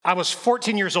I was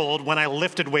 14 years old when I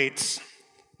lifted weights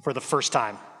for the first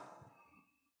time.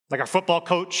 Like our football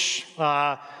coach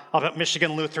up at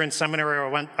Michigan Lutheran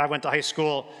Seminary, where I went to high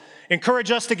school,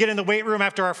 encouraged us to get in the weight room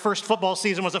after our first football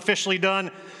season was officially done.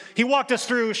 He walked us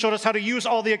through, showed us how to use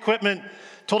all the equipment,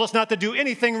 told us not to do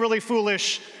anything really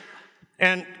foolish,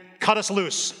 and cut us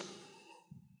loose.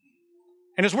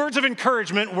 And his words of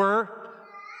encouragement were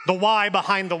the why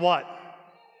behind the what.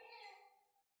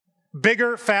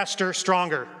 Bigger, faster,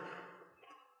 stronger.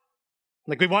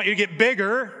 Like, we want you to get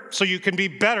bigger so you can be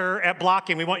better at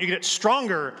blocking. We want you to get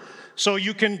stronger so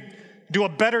you can do a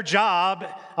better job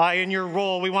in your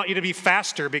role. We want you to be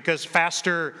faster because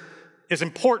faster is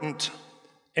important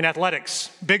in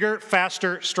athletics. Bigger,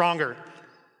 faster, stronger.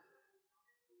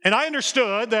 And I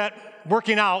understood that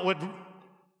working out would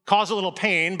cause a little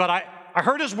pain, but I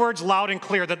heard his words loud and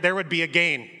clear that there would be a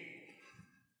gain.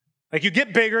 Like, you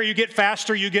get bigger, you get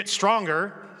faster, you get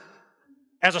stronger.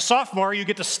 As a sophomore, you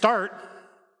get to start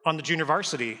on the junior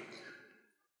varsity.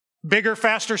 Bigger,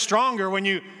 faster, stronger when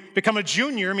you become a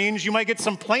junior means you might get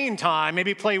some playing time,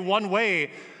 maybe play one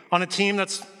way on a team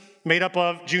that's made up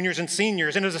of juniors and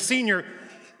seniors. And as a senior,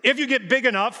 if you get big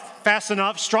enough, fast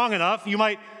enough, strong enough, you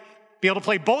might be able to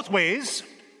play both ways,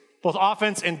 both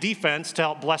offense and defense, to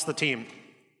help bless the team.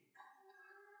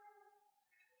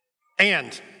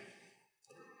 And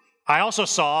I also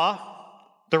saw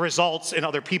the results in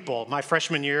other people. My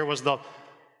freshman year was the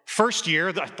first year,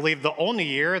 I believe the only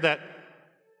year, that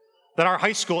our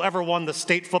high school ever won the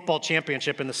state football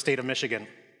championship in the state of Michigan.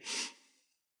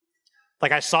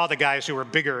 Like, I saw the guys who were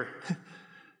bigger.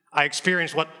 I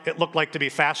experienced what it looked like to be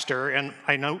faster, and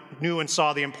I knew and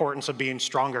saw the importance of being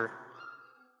stronger.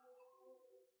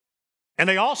 And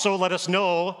they also let us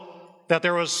know that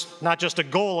there was not just a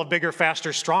goal of bigger,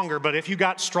 faster, stronger, but if you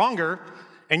got stronger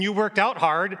and you worked out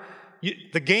hard,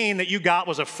 the gain that you got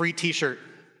was a free t-shirt.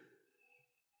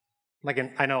 Like,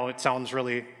 I know it sounds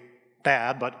really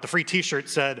bad, but the free t-shirt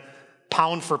said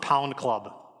pound for pound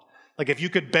club. Like, if you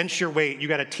could bench your weight, you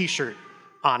got a t-shirt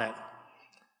on it.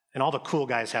 And all the cool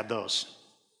guys had those.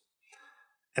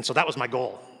 And so that was my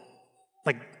goal.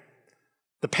 Like,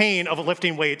 the pain of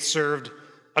lifting weights served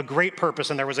a great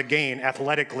purpose, and there was a gain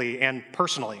athletically and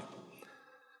personally.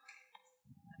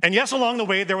 And yes, along the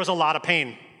way, there was a lot of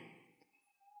pain.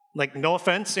 Like, no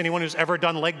offense, anyone who's ever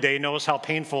done leg day knows how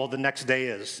painful the next day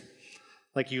is.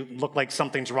 Like, you look like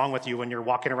something's wrong with you when you're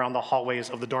walking around the hallways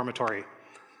of the dormitory.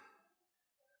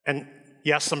 And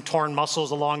yes, some torn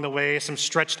muscles along the way, some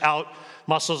stretched out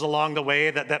muscles along the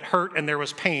way that hurt, and there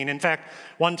was pain. In fact,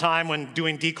 one time when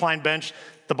doing decline bench,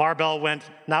 the barbell went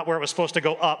not where it was supposed to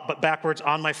go up, but backwards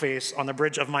on my face, on the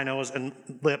bridge of my nose and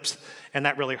lips, and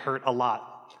that really hurt a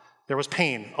lot. There was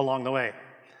pain along the way.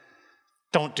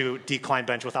 Don't do decline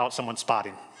bench without someone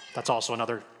spotting. That's also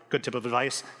another good tip of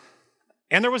advice.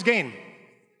 And there was gain.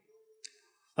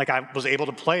 Like, I was able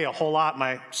to play a whole lot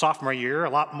my sophomore year, a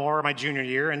lot more my junior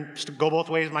year, and just go both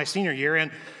ways my senior year. And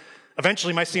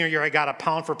eventually my senior year, I got a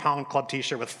pound for pound club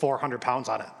t-shirt with 400 pounds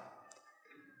on it.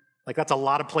 Like, that's a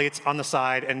lot of plates on the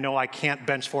side, and no, I can't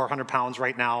bench 400 pounds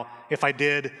right now. If I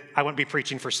did, I wouldn't be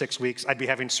preaching for 6 weeks. I'd be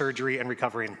having surgery and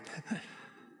recovering.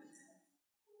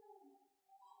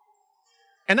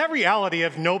 And that reality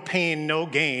of no pain, no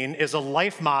gain is a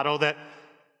life motto that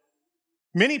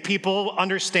many people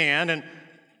understand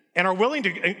and are willing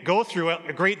to go through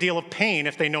a great deal of pain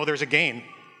if they know there's a gain.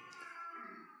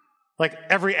 Like,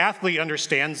 every athlete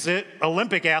understands it.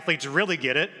 Olympic athletes really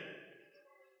get it.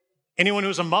 Anyone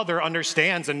who's a mother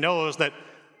understands and knows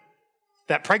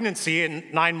that pregnancy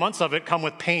and 9 months of it come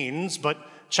with pains, but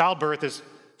childbirth is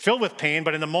filled with pain.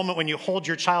 But in the moment when you hold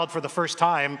your child for the first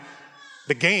time,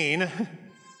 the gain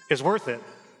is worth it.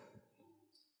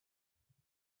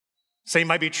 Same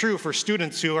might be true for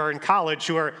students who are in college,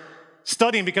 who are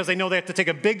studying because they know they have to take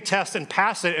a big test and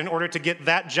pass it in order to get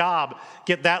that job,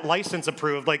 get that license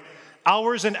approved. Like,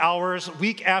 hours and hours,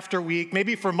 week after week,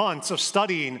 maybe for months of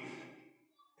studying.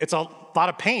 It's a lot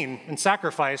of pain and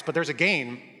sacrifice, but there's a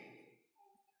gain.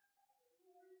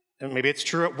 And maybe it's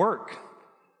true at work.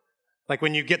 Like,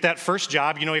 when you get that first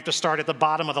job, you know you have to start at the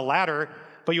bottom of the ladder,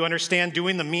 but you understand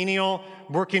doing the menial,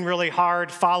 working really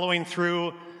hard, following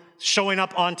through, showing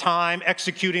up on time,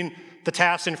 executing the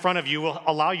tasks in front of you will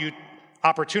allow you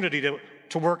opportunity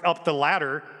to work up the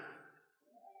ladder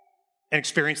and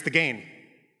experience the gain.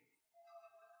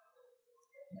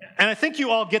 And I think you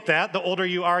all get that. The older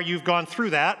you are, you've gone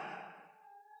through that.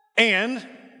 And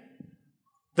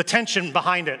the tension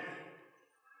behind it.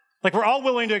 Like, we're all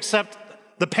willing to accept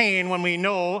the pain when we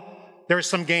know there's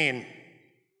some gain.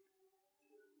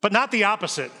 But not the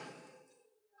opposite.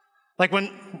 Like,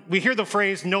 when we hear the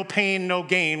phrase, no pain, no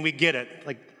gain, we get it.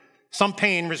 Like, Some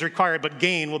pain is required, but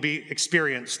gain will be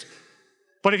experienced.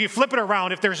 But if you flip it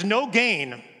around, if there's no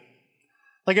gain,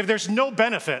 like if there's no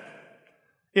benefit,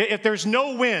 if there's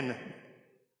no win,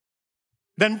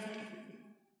 then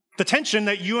the tension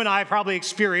that you and I probably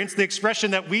experience, the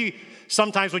expression that we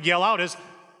sometimes would yell out is,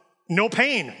 no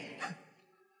pain.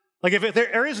 Like if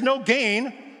there is no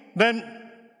gain, then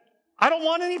I don't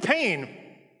want any pain.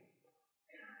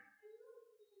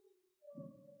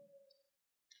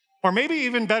 Or maybe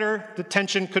even better, the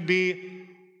tension could be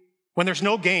when there's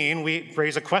no gain, we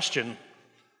raise a question.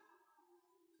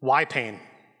 Why pain?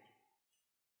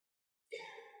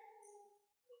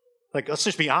 Like, let's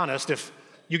just be honest. If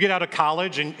you get out of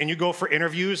college and you go for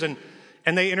interviews and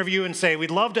they interview and say,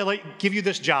 we'd love to give you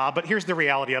this job, but here's the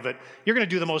reality of it. You're going to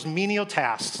do the most menial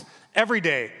tasks every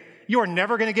day. You are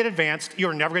never going to get advanced. You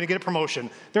are never going to get a promotion.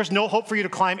 There's no hope for you to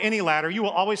climb any ladder. You will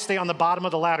always stay on the bottom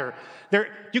of the ladder.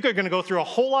 You're going to go through a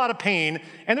whole lot of pain,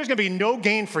 and there's going to be no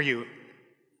gain for you.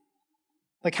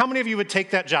 Like, how many of you would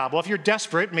take that job? Well, if you're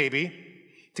desperate, maybe,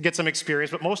 to get some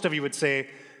experience, but most of you would say,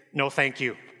 no, thank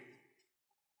you.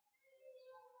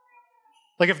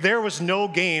 Like, if there was no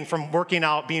gain from working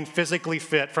out, being physically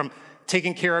fit, from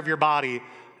taking care of your body,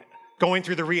 going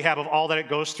through the rehab of all that it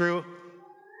goes through,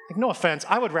 like, no offense,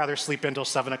 I would rather sleep until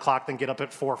 7 o'clock than get up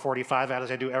at 4:45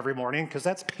 as I do every morning, because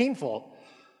that's painful.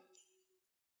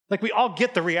 Like, we all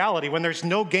get the reality. When there's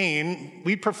no gain,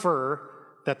 we prefer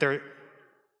that there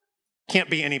can't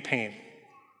be any pain.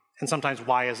 And sometimes,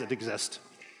 why does it exist?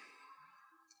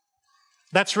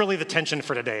 That's really the tension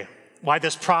for today. Why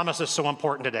this promise is so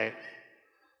important today.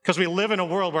 Because we live in a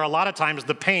world where a lot of times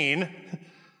the pain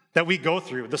that we go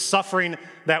through, the suffering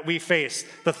that we face,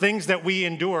 the things that we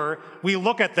endure, we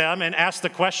look at them and ask the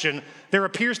question, there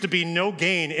appears to be no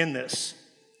gain in this.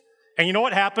 And you know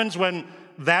what happens when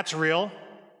that's real?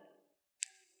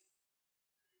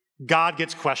 God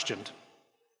gets questioned.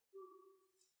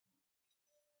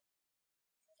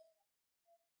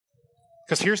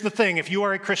 Because here's the thing, if you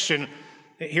are a Christian,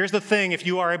 here's the thing, if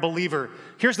you are a believer,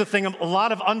 here's the thing a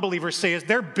lot of unbelievers say is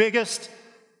their biggest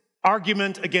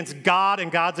argument against God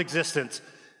and God's existence.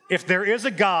 If there is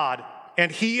a God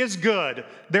and he is good,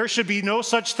 there should be no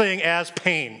such thing as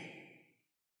pain.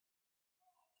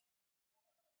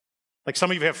 Like,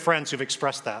 some of you have friends who've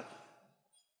expressed that.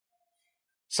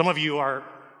 Some of you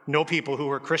know people who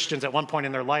were Christians at one point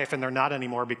in their life and they're not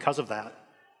anymore because of that.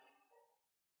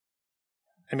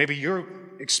 And maybe you've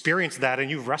experienced that and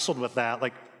you've wrestled with that.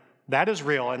 Like, that is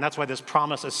real, and that's why this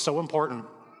promise is so important.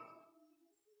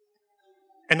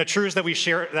 And the truths that we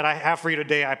share, that I have for you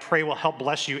today, I pray will help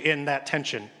bless you in that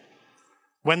tension.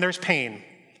 When there's pain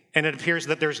and it appears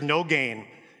that there's no gain,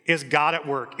 is God at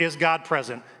work? Is God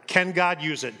present? Can God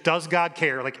use it? Does God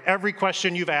care? Like, every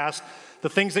question you've asked, the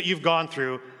things that you've gone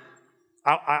through,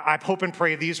 I hope and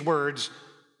pray these words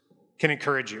can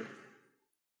encourage you.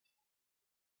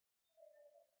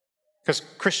 Because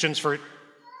Christians for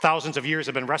thousands of years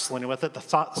have been wrestling with it. The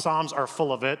Psalms are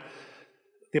full of it.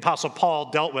 The Apostle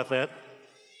Paul dealt with it.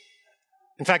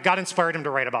 In fact, God inspired him to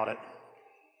write about it.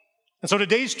 And so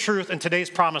today's truth and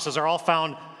today's promises are all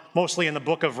found mostly in the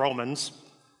book of Romans.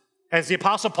 As the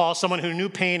Apostle Paul, someone who knew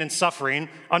pain and suffering,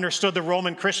 understood the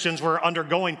Roman Christians were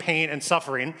undergoing pain and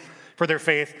suffering for their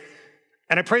faith.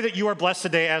 And I pray that you are blessed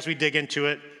today as we dig into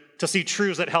it to see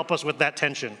truths that help us with that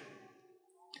tension.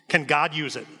 Can God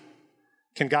use it?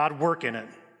 Can God work in it,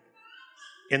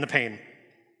 in the pain?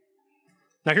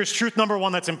 Now, here's truth number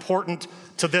one that's important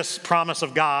to this promise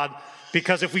of God,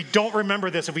 because if we don't remember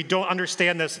this, if we don't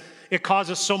understand this, it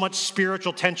causes so much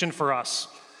spiritual tension for us,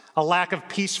 a lack of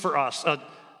peace for us, a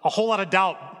whole lot of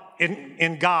doubt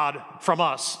in God from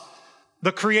us.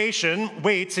 The creation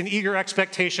waits in eager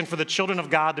expectation for the children of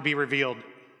God to be revealed.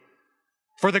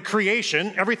 For the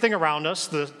creation, everything around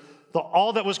us,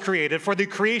 all that was created, for the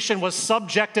creation was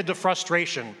subjected to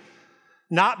frustration,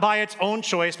 not by its own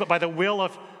choice, but by the will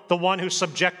of the one who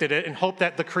subjected it, in hope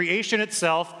that the creation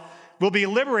itself will be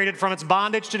liberated from its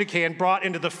bondage to decay and brought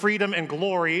into the freedom and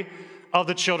glory of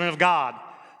the children of God.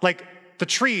 Like the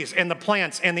trees and the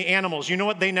plants and the animals, you know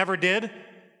what they never did?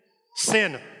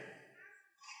 Sin.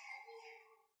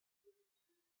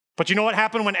 But you know what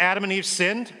happened when Adam and Eve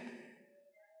sinned?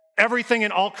 Everything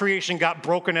in all creation got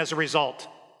broken as a result.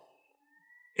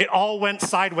 It all went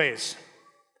sideways.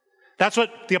 That's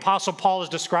what the Apostle Paul is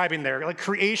describing there. Like,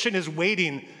 creation is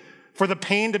waiting for the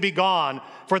pain to be gone,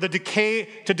 for the decay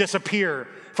to disappear,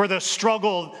 for the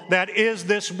struggle that is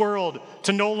this world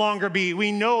to no longer be.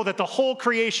 We know that the whole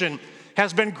creation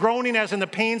has been groaning as in the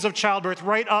pains of childbirth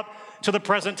right up to the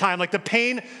present time. Like the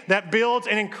pain that builds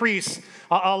and increases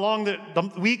along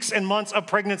the weeks and months of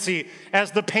pregnancy,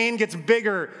 as the pain gets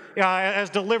bigger, as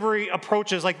delivery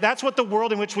approaches. Like that's what the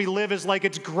world in which we live is like.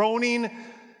 It's groaning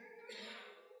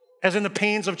as in the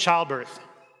pains of childbirth.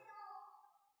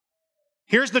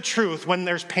 Here's the truth when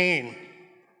there's pain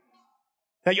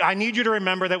that I need you to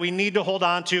remember, that we need to hold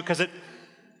on to, because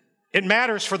it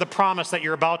matters for the promise that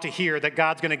you're about to hear that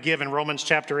God's going to give in Romans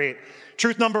chapter 8.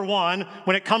 Truth number one,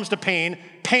 when it comes to pain,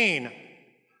 pain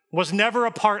was never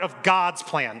a part of God's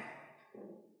plan.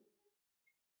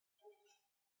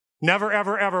 Never,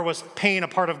 ever, ever was pain a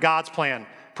part of God's plan.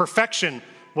 Perfection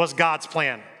was God's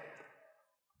plan.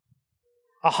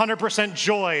 100%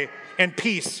 joy and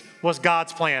peace was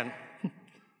God's plan.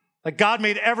 Like God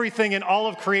made everything in all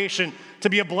of creation to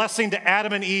be a blessing to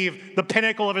Adam and Eve, the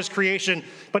pinnacle of his creation.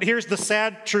 But here's the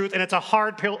sad truth, and it's a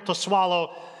hard pill to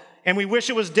swallow, and we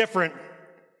wish it was different.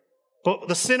 But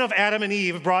the sin of Adam and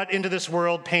Eve brought into this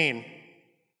world pain.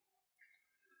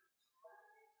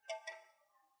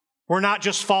 We're not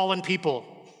just fallen people.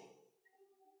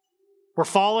 We're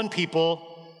fallen people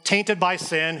tainted by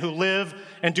sin who live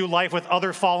and do life with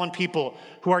other fallen people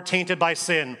who are tainted by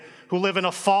sin, who live in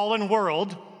a fallen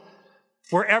world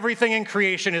where everything in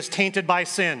creation is tainted by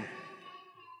sin.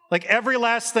 Like every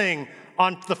last thing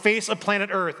on the face of planet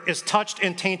Earth is touched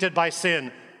and tainted by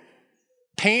sin.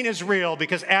 Pain is real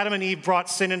because Adam and Eve brought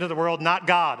sin into the world, not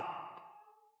God.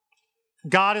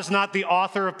 God is not the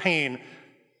author of pain.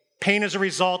 Pain is a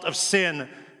result of sin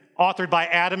authored by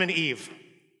Adam and Eve.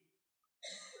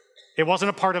 It wasn't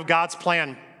a part of God's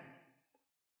plan.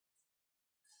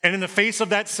 And in the face of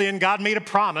that sin, God made a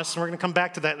promise, and we're going to come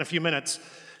back to that in a few minutes.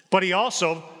 But he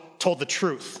also told the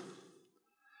truth.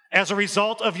 As a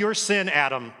result of your sin,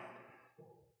 Adam,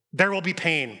 there will be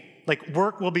pain. Like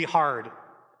work will be hard.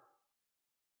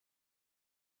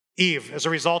 Eve, as a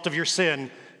result of your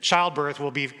sin, childbirth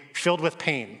will be filled with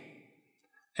pain.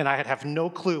 And I have no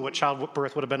clue what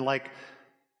childbirth would have been like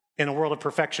in a world of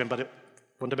perfection, but it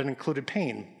wouldn't have been included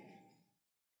pain.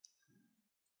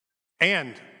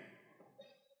 And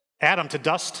Adam,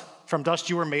 from dust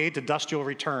you were made, to dust you will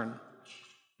return.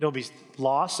 There'll be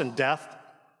loss and death,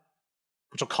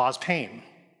 which will cause pain.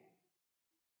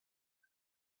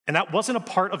 And that wasn't a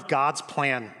part of God's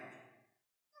plan.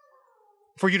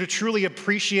 For you to truly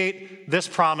appreciate this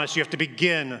promise, you have to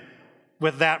begin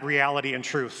with that reality and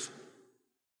truth.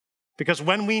 Because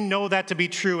when we know that to be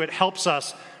true, it helps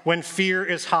us when fear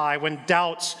is high, when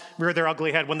doubts rear their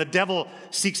ugly head, when the devil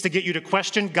seeks to get you to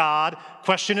question God,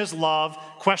 question his love,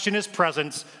 question his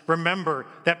presence. Remember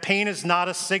that pain is not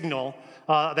a signal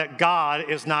that God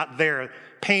is not there.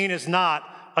 Pain is not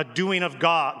a doing of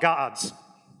God's.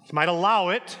 He might allow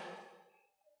it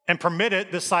and permit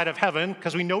it this side of heaven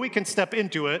because we know we can step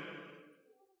into it,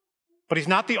 but he's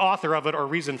not the author of it or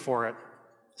reason for it.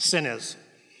 Sin is.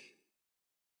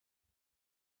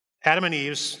 Adam and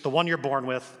Eve's, the one you're born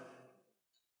with,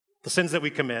 the sins that we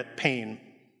commit, pain.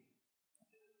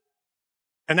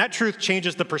 And that truth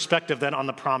changes the perspective then on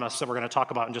the promise that we're going to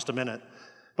talk about in just a minute.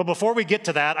 But before we get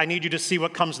to that, I need you to see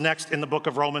what comes next in the book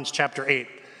of Romans chapter 8.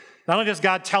 Not only does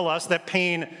God tell us that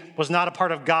pain was not a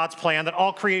part of God's plan, that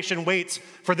all creation waits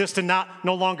for this to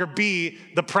no longer be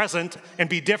the present and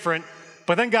be different,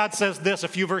 but then God says this a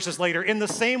few verses later, in the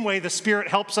same way the Spirit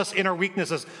helps us in our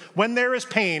weaknesses. When there is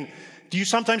pain, do you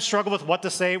sometimes struggle with what to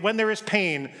say? When there is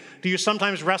pain, do you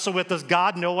sometimes wrestle with, does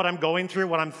God know what I'm going through,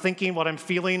 what I'm thinking, what I'm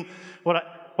feeling, what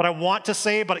I want to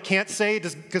say but I can't say?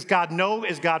 Does God know?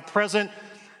 Is God present?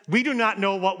 We do not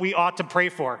know what we ought to pray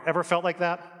for. Ever felt like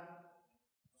that?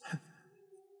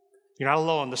 You're not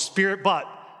alone. But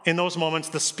in those moments,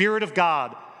 the Spirit of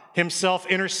God himself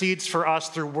intercedes for us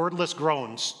through wordless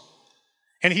groans.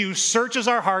 And he who searches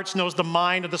our hearts knows the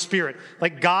mind of the Spirit.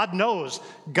 Like God knows.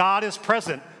 God is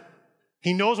present.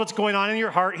 He knows what's going on in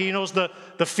your heart. He knows the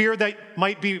fear that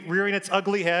might be rearing its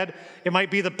ugly head. It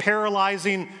might be the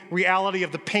paralyzing reality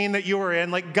of the pain that you are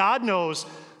in. Like God knows.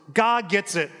 God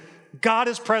gets it. God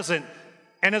is present.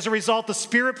 And as a result, the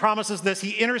Spirit promises this.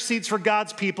 He intercedes for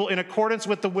God's people in accordance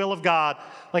with the will of God.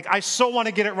 Like, I so want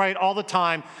to get it right all the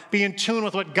time, be in tune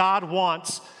with what God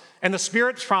wants. And the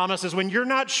Spirit's promise is when you're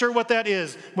not sure what that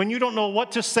is, when you don't know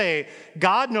what to say,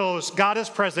 God knows, God is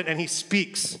present, and he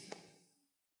speaks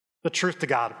the truth to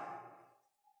God.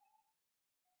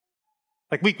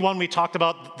 Like week 1, we talked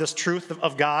about this truth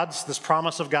of God's, this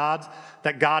promise of God,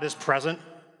 that God is present.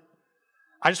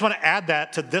 I just want to add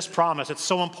that to this promise. It's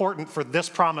so important for this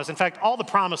promise. In fact, all the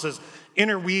promises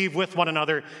interweave with one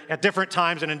another at different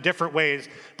times and in different ways.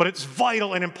 But it's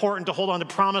vital and important to hold on to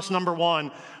promise number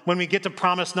 1 when we get to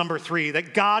promise number 3,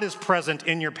 that God is present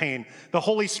in your pain. The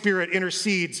Holy Spirit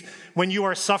intercedes when you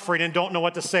are suffering and don't know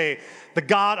what to say. The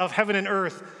God of heaven and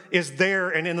earth is there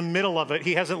and in the middle of it.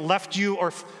 He hasn't left you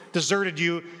or deserted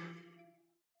you.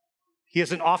 He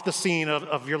isn't off the scene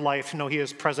of your life. No, he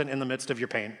is present in the midst of your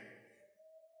pain.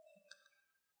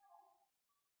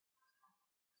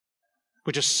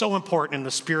 Which is so important in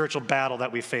the spiritual battle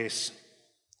that we face.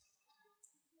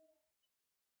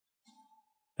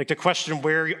 Like, the question,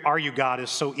 where are you, God, is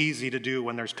so easy to do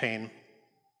when there's pain.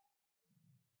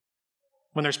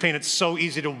 When there's pain, it's so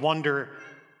easy to wonder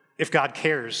if God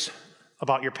cares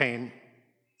about your pain.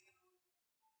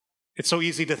 It's so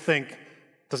easy to think,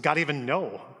 does God even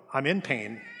know I'm in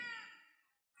pain?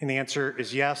 And the answer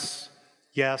is yes,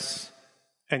 yes,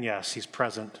 and yes. He's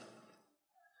present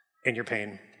in your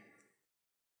pain.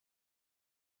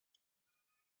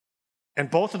 And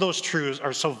both of those truths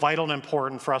are so vital and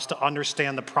important for us to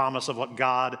understand the promise of what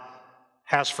God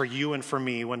has for you and for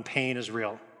me when pain is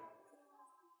real.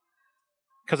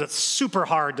 Because it's super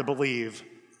hard to believe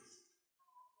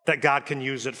that God can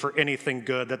use it for anything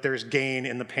good, that there's gain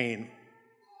in the pain.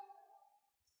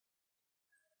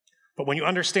 But when you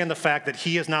understand the fact that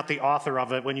he is not the author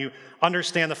of it, when you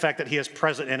understand the fact that he is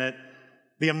present in it,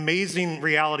 the amazing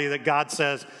reality that God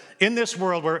says, in this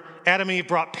world where Adam and Eve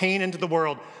brought pain into the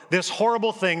world, this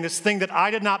horrible thing, this thing that I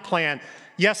did not plan,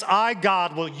 yes, I,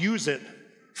 God, will use it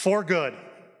for good.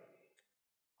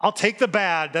 I'll take the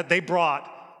bad that they brought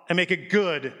and make it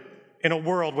good in a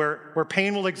world where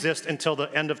pain will exist until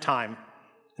the end of time,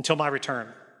 until my return.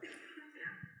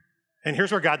 And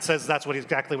here's where God says that's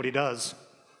exactly what he does.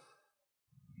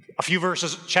 A few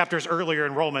chapters earlier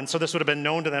in Romans, so this would have been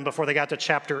known to them before they got to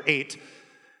chapter 8.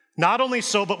 Not only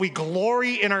so, but we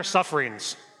glory in our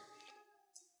sufferings.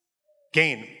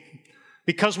 Gain.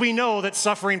 Because we know that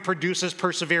suffering produces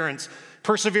perseverance.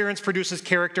 Perseverance produces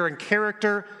character, and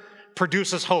character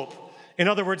produces hope. In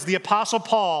other words, the Apostle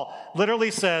Paul literally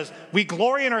says, we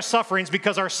glory in our sufferings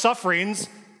because our sufferings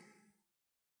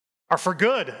are for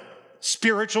good,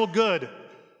 spiritual good.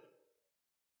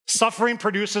 Suffering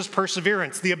produces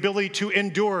perseverance, the ability to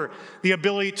endure, the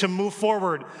ability to move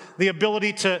forward, the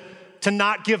ability to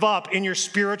not give up in your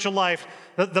spiritual life.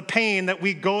 The pain that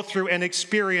we go through and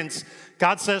experience,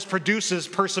 God says, produces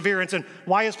perseverance. And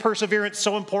why is perseverance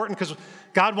so important? Because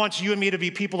God wants you and me to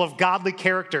be people of godly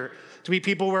character, to be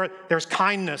people where there's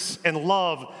kindness and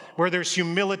love, where there's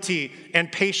humility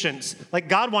and patience. Like,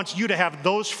 God wants you to have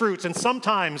those fruits. And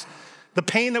sometimes the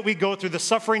pain that we go through, the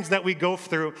sufferings that we go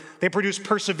through, they produce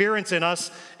perseverance in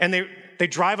us, and they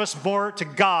drive us more to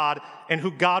God and who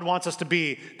God wants us to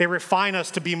be. They refine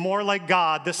us to be more like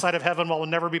God this side of heaven while we'll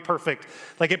never be perfect.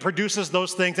 Like, it produces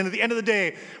those things. And at the end of the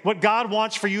day, what God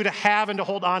wants for you to have and to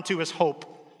hold on to is hope.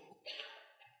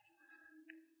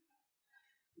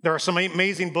 There are some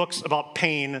amazing books about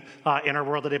pain in our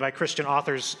world today by Christian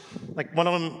authors. Like one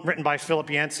of them written by Philip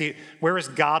Yancey, Where is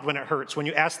God When It Hurts? When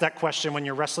you ask that question, when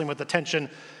you're wrestling with the tension,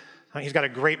 he's got a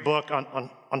great book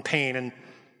on pain. And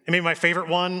maybe my favorite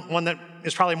one that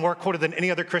is probably more quoted than any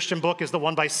other Christian book, is the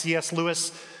one by C.S. Lewis,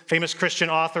 famous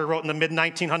Christian author, wrote in the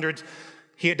mid-1900s.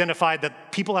 He identified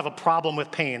that people have a problem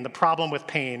with pain. The Problem with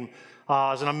Pain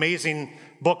is an amazing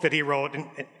book that he wrote.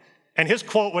 And his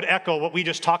quote would echo what we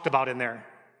just talked about in there.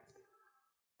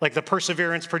 Like, the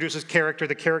perseverance produces character,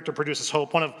 the character produces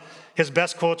hope. One of his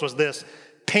best quotes was this: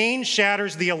 pain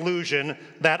shatters the illusion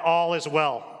that all is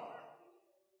well.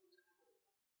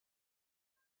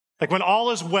 Like, when all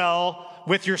is well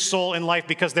with your soul in life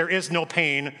because there is no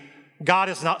pain, God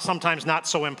is sometimes not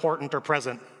so important or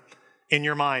present in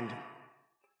your mind.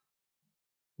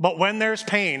 But when there's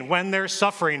pain, when there's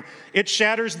suffering, it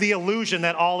shatters the illusion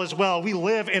that all is well. We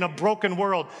live in a broken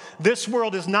world. This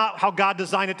world is not how God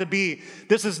designed it to be.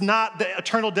 This is not the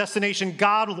eternal destination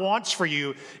God wants for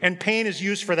you, and pain is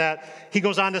used for that. He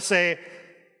goes on to say,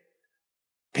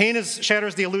 pain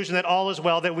shatters the illusion that all is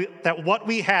well, that what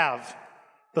we have,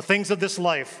 the things of this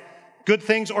life, good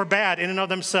things or bad in and of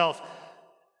themselves,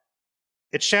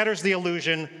 it shatters the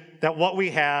illusion that what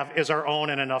we have is our own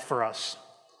and enough for us.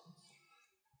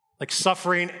 Like,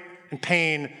 suffering and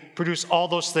pain produce all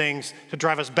those things to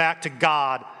drive us back to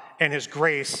God and his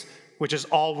grace, which is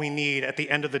all we need at the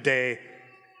end of the day.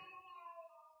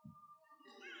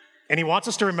 And he wants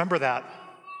us to remember that.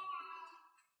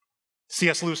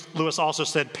 C.S. Lewis also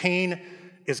said, pain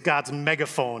is God's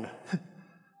megaphone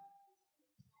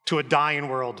to a dying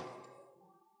world.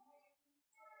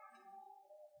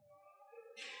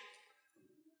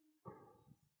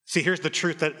 See, here's the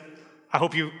truth that I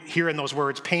hope you hear in those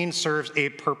words. Pain serves a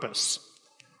purpose.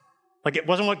 Like, it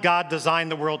wasn't what God designed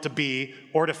the world to be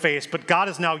or to face, but God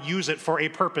has now used it for a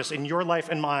purpose in your life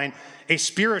and mine, a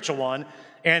spiritual one,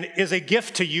 and is a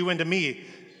gift to you and to me.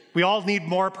 We all need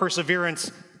more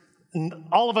perseverance.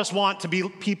 All of us want to be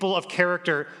people of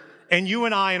character. And you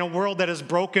and I, in a world that is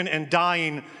broken and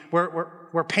dying,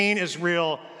 where pain is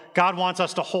real, God wants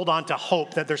us to hold on to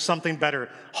hope that there's something better,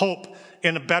 hope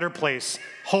in a better place,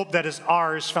 hope that is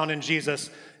ours found in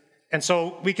Jesus. And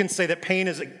so we can say that pain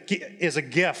is a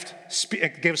gift.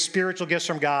 It gives spiritual gifts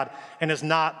from God and is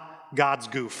not God's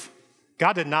goof.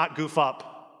 God did not goof up.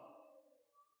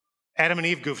 Adam and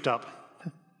Eve goofed up.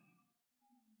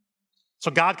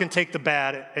 So God can take the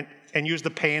bad and use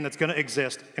the pain that's going to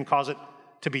exist and cause it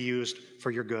to be used for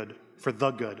your good, for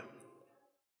the good,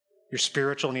 your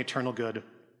spiritual and eternal good.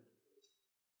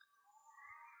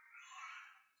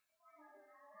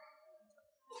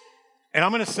 And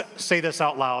I'm going to say this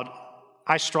out loud.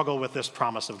 I struggle with this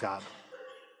promise of God.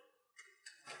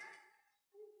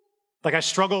 Like, I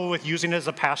struggle with using it as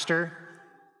a pastor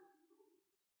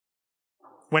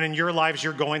when in your lives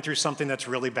you're going through something that's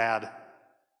really bad,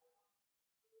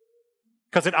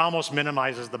 because it almost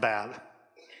minimizes the bad.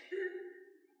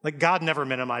 Like, God never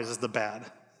minimizes the bad.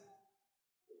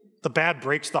 The bad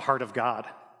breaks the heart of God.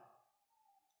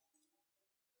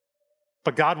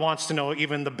 But God wants to know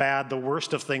even the bad, the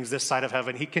worst of things this side of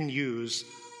heaven, he can use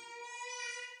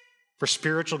for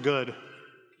spiritual good,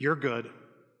 your good,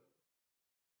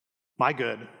 my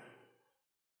good.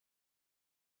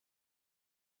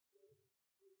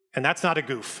 And that's not a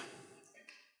goof.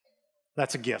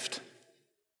 That's a gift.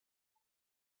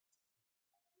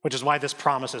 Which is why this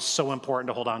promise is so important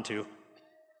to hold on to.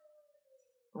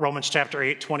 Romans chapter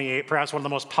 8:28, perhaps one of the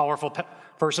most powerful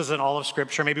verses in all of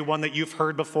Scripture, maybe one that you've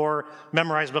heard before,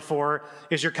 memorized before,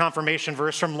 is your confirmation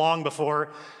verse from long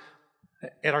before.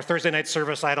 At our Thursday night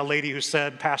service, I had a lady who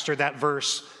said, Pastor, that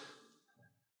verse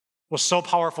was so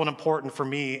powerful and important for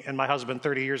me and my husband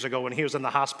 30 years ago when he was in the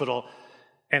hospital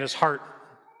and his heart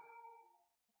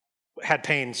had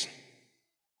pains.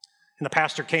 And the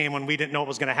pastor came when we didn't know what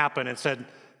was going to happen and said,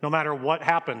 no matter what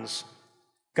happens,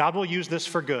 God will use this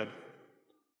for good.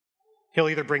 He'll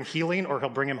either bring healing or he'll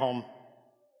bring him home.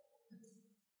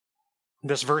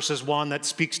 This verse is one that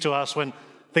speaks to us when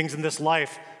things in this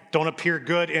life don't appear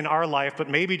good in our life, but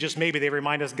maybe, just maybe, they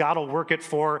remind us God will work it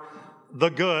for the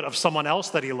good of someone else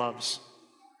that he loves.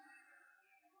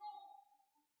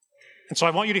 And so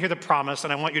I want you to hear the promise,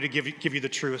 and I want you to give you the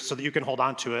truth so that you can hold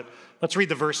on to it. Let's read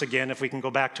the verse again, if we can go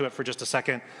back to it for just a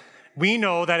second. We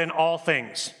know that in all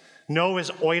things, know is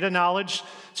oida knowledge.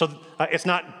 So it's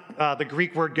not the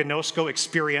Greek word gnosko,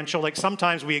 experiential. Like,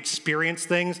 sometimes we experience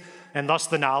things and thus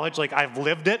the knowledge. Like, I've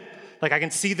lived it. Like, I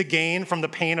can see the gain from the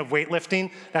pain of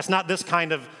weightlifting. That's not this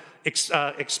kind of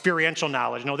experiential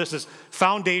knowledge. No, this is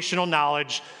foundational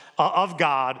knowledge of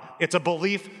God. It's a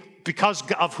belief because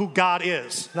of who God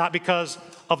is, not because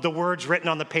of the words written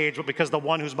on the page, but because the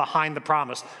one who's behind the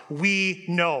promise. We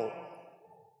know.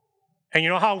 And you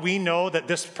know how we know that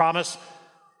this promise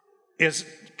is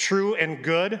true and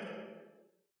good?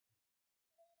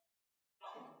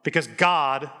 Because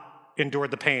God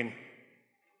endured the pain.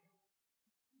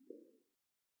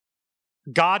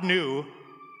 God knew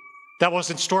that what was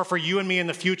in store for you and me in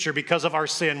the future because of our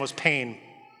sin was pain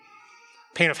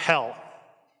of hell.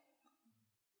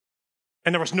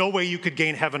 And there was no way you could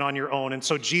gain heaven on your own. And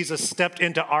so Jesus stepped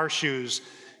into our shoes.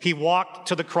 He walked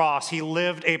to the cross. He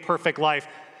lived a perfect life.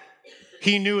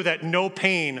 He knew that no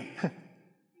pain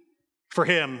for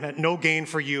him, no gain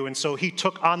for you. And so he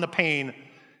took on the pain,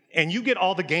 and you get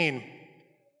all the gain.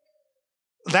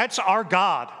 That's our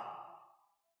God.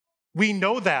 We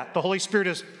know that. The Holy Spirit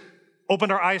has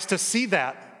opened our eyes to see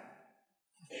that.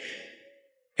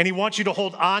 And he wants you to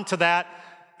hold on to that.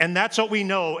 And that's what we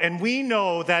know. And we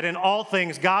know that in all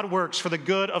things, God works for the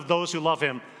good of those who love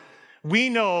him. We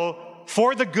know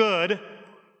for the good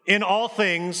in all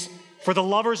things, for the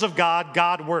lovers of God,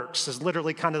 God works, is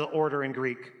literally kind of the order in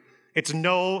Greek. It's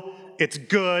no, it's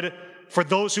good. For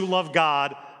those who love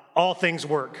God, all things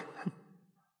work.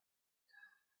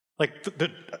 Like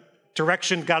the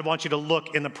direction God wants you to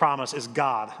look in the promise is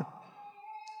God.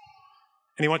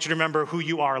 And he wants you to remember who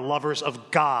you are, lovers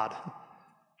of God,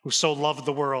 who so loved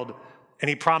the world. And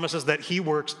he promises that he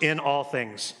works in all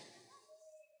things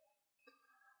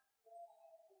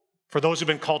for those who've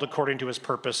been called according to his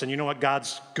purpose. And you know what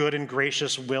God's good and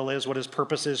gracious will is, what his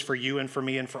purpose is for you and for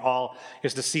me and for all,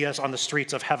 is to see us on the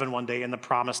streets of heaven one day in the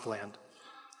promised land.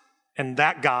 And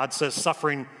that God says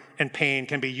suffering and pain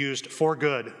can be used for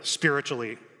good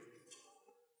spiritually.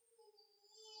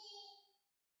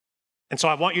 And so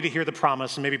I want you to hear the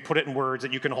promise and maybe put it in words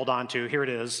that you can hold on to. Here it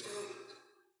is.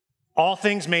 All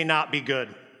things may not be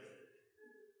good.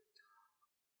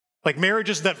 Like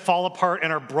marriages that fall apart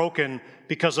and are broken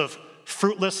because of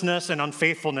fruitlessness and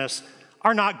unfaithfulness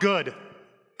are not good.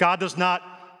 God does not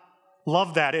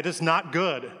love that. It is not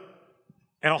good.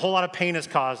 And a whole lot of pain is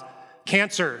caused.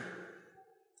 Cancer,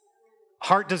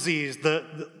 heart disease,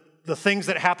 the things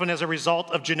that happen as a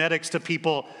result of genetics to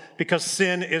people because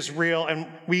sin is real and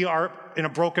we are in a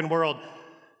broken world.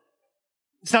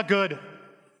 It's not good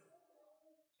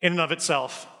in and of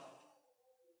itself.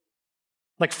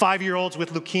 Like 5-year-olds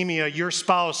with leukemia, your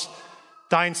spouse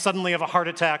dying suddenly of a heart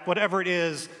attack, whatever it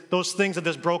is, those things of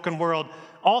this broken world,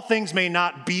 all things may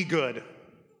not be good.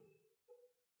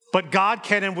 But God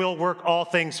can and will work all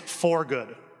things for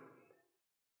good.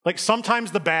 Like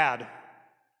sometimes the bad,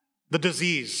 the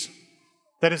disease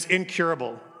that is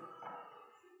incurable,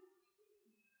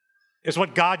 is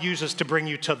what God uses to bring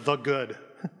you to the good,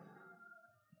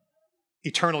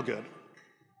 eternal good.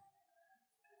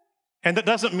 And that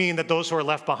doesn't mean that those who are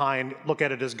left behind look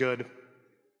at it as good,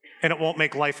 and it won't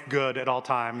make life good at all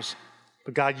times,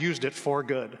 but God used it for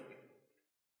good.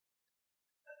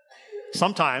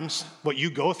 Sometimes what you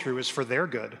go through is for their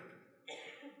good.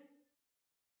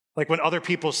 Like when other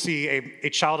people see a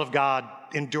child of God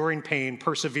enduring pain,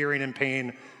 persevering in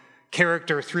pain,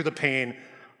 character through the pain,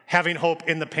 having hope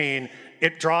in the pain,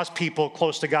 it draws people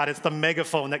close to God. It's the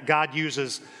megaphone that God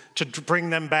uses to bring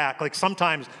them back. Like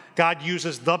sometimes God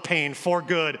uses the pain for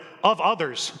good of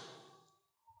others.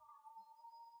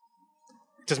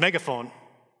 It's his megaphone.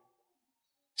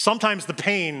 Sometimes the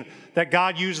pain that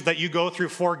God uses that you go through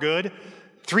for good,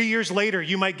 3 years later,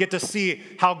 you might get to see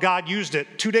how God used it.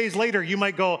 2 days later, you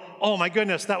might go, oh my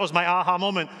goodness, that was my aha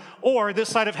moment. Or this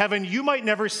side of heaven, you might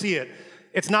never see it.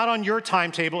 It's not on your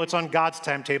timetable, it's on God's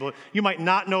timetable. You might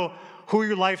not know who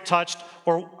your life touched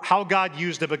or how God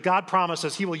used it, but God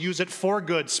promises he will use it for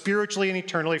good, spiritually and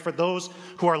eternally, for those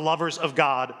who are lovers of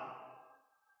God.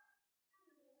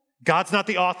 God's not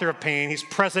the author of pain. He's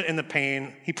present in the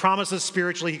pain. He promises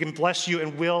spiritually he can bless you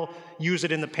and will use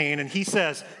it in the pain. And he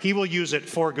says he will use it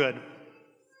for good.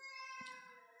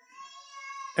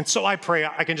 And so I pray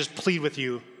I can just plead with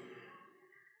you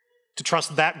to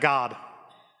trust that God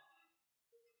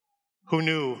who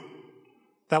knew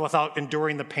that without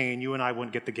enduring the pain, you and I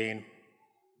wouldn't get the gain.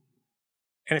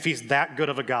 And if he's that good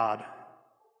of a God,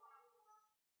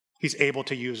 he's able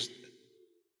to use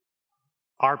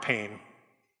our pain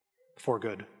for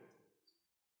good.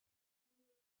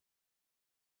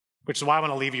 Which is why I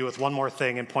want to leave you with one more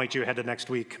thing and point you ahead to next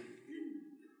week.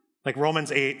 Like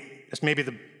Romans 8 is maybe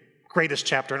the greatest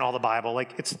chapter in all the Bible.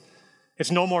 Like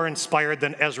it's no more inspired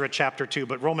than Ezra chapter 2,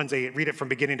 but Romans 8, read it from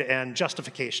beginning to end.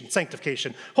 Justification,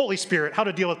 sanctification, Holy Spirit, how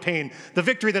to deal with pain, the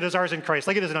victory that is ours in Christ.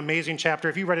 Like it is an amazing chapter.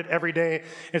 If you read it every day,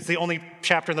 it's the only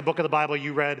chapter in the book of the Bible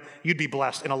you read, you'd be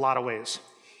blessed in a lot of ways.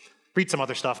 Read some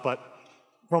other stuff, but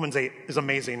Romans 8 is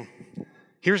amazing.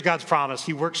 Here's God's promise.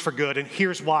 He works for good, and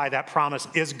here's why that promise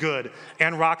is good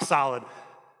and rock solid.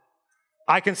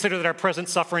 I consider that our present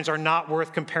sufferings are not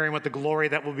worth comparing with the glory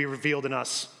that will be revealed in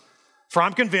us. For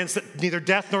I'm convinced that neither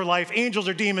death nor life, angels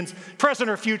or demons, present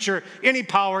or future, any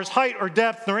powers, height or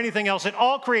depth, nor anything else in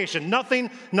all creation, nothing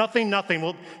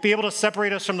will be able to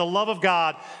separate us from the love of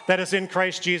God that is in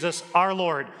Christ Jesus our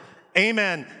Lord.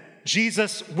 Amen.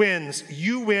 Jesus wins.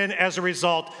 You win as a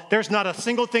result. There's not a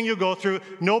single thing you go through,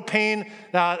 no pain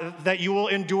that you will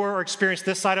endure or experience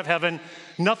this side of heaven,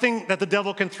 nothing that the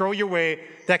devil can throw your way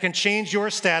that can change your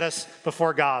status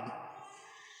before God.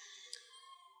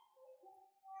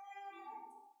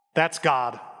 That's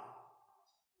God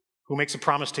who makes a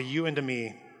promise to you and to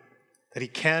me that he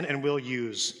can and will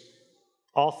use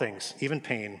all things, even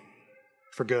pain,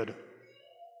 for good.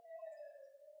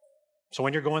 So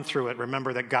when you're going through it,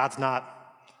 remember that God's not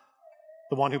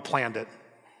the one who planned it,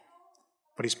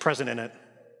 but he's present in it,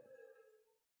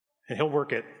 and he'll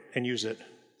work it and use it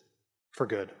for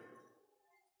good.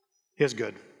 His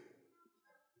good.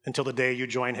 Until the day you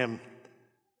join him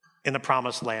in the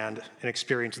promised land and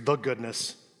experience the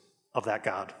goodness of that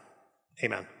God.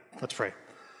 Amen. Let's pray.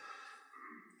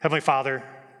 Heavenly Father,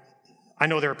 I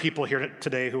know there are people here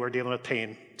today who are dealing with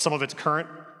pain. Some of it's current.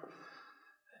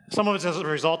 Some of it's as a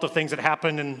result of things that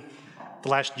happened in the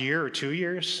last year or 2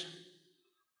 years.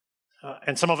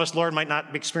 And some of us, Lord, might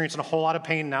not be experiencing a whole lot of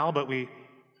pain now, but we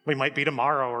might be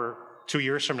tomorrow or 2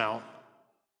 years from now.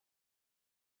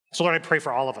 So Lord, I pray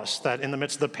for all of us that in the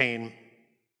midst of the pain,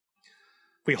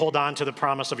 we hold on to the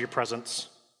promise of your presence.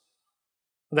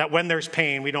 That when there's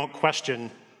pain, we don't question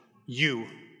you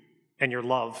and your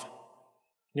love.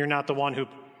 You're not the one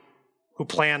who who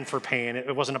planned for pain.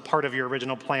 It wasn't a part of your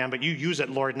original plan, but you use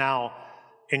it, Lord, now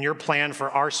in your plan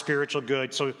for our spiritual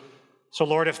good. So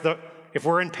Lord, if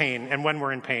we're in pain and when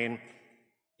we're in pain,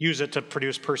 use it to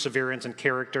produce perseverance and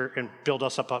character and build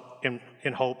us up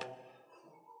in hope.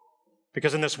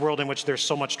 Because in this world in which there's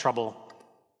so much trouble,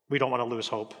 we don't want to lose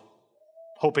hope.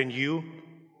 Hope in you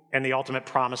and the ultimate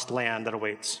promised land that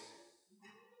awaits.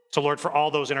 So Lord, for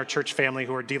all those in our church family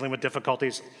who are dealing with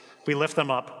difficulties, we lift them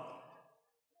up,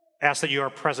 ask that you are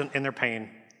present in their pain,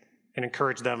 and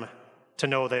encourage them to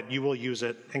know that you will use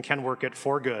it and can work it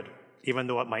for good, even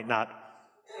though it might not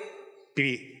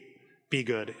be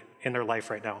good in their life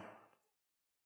right now.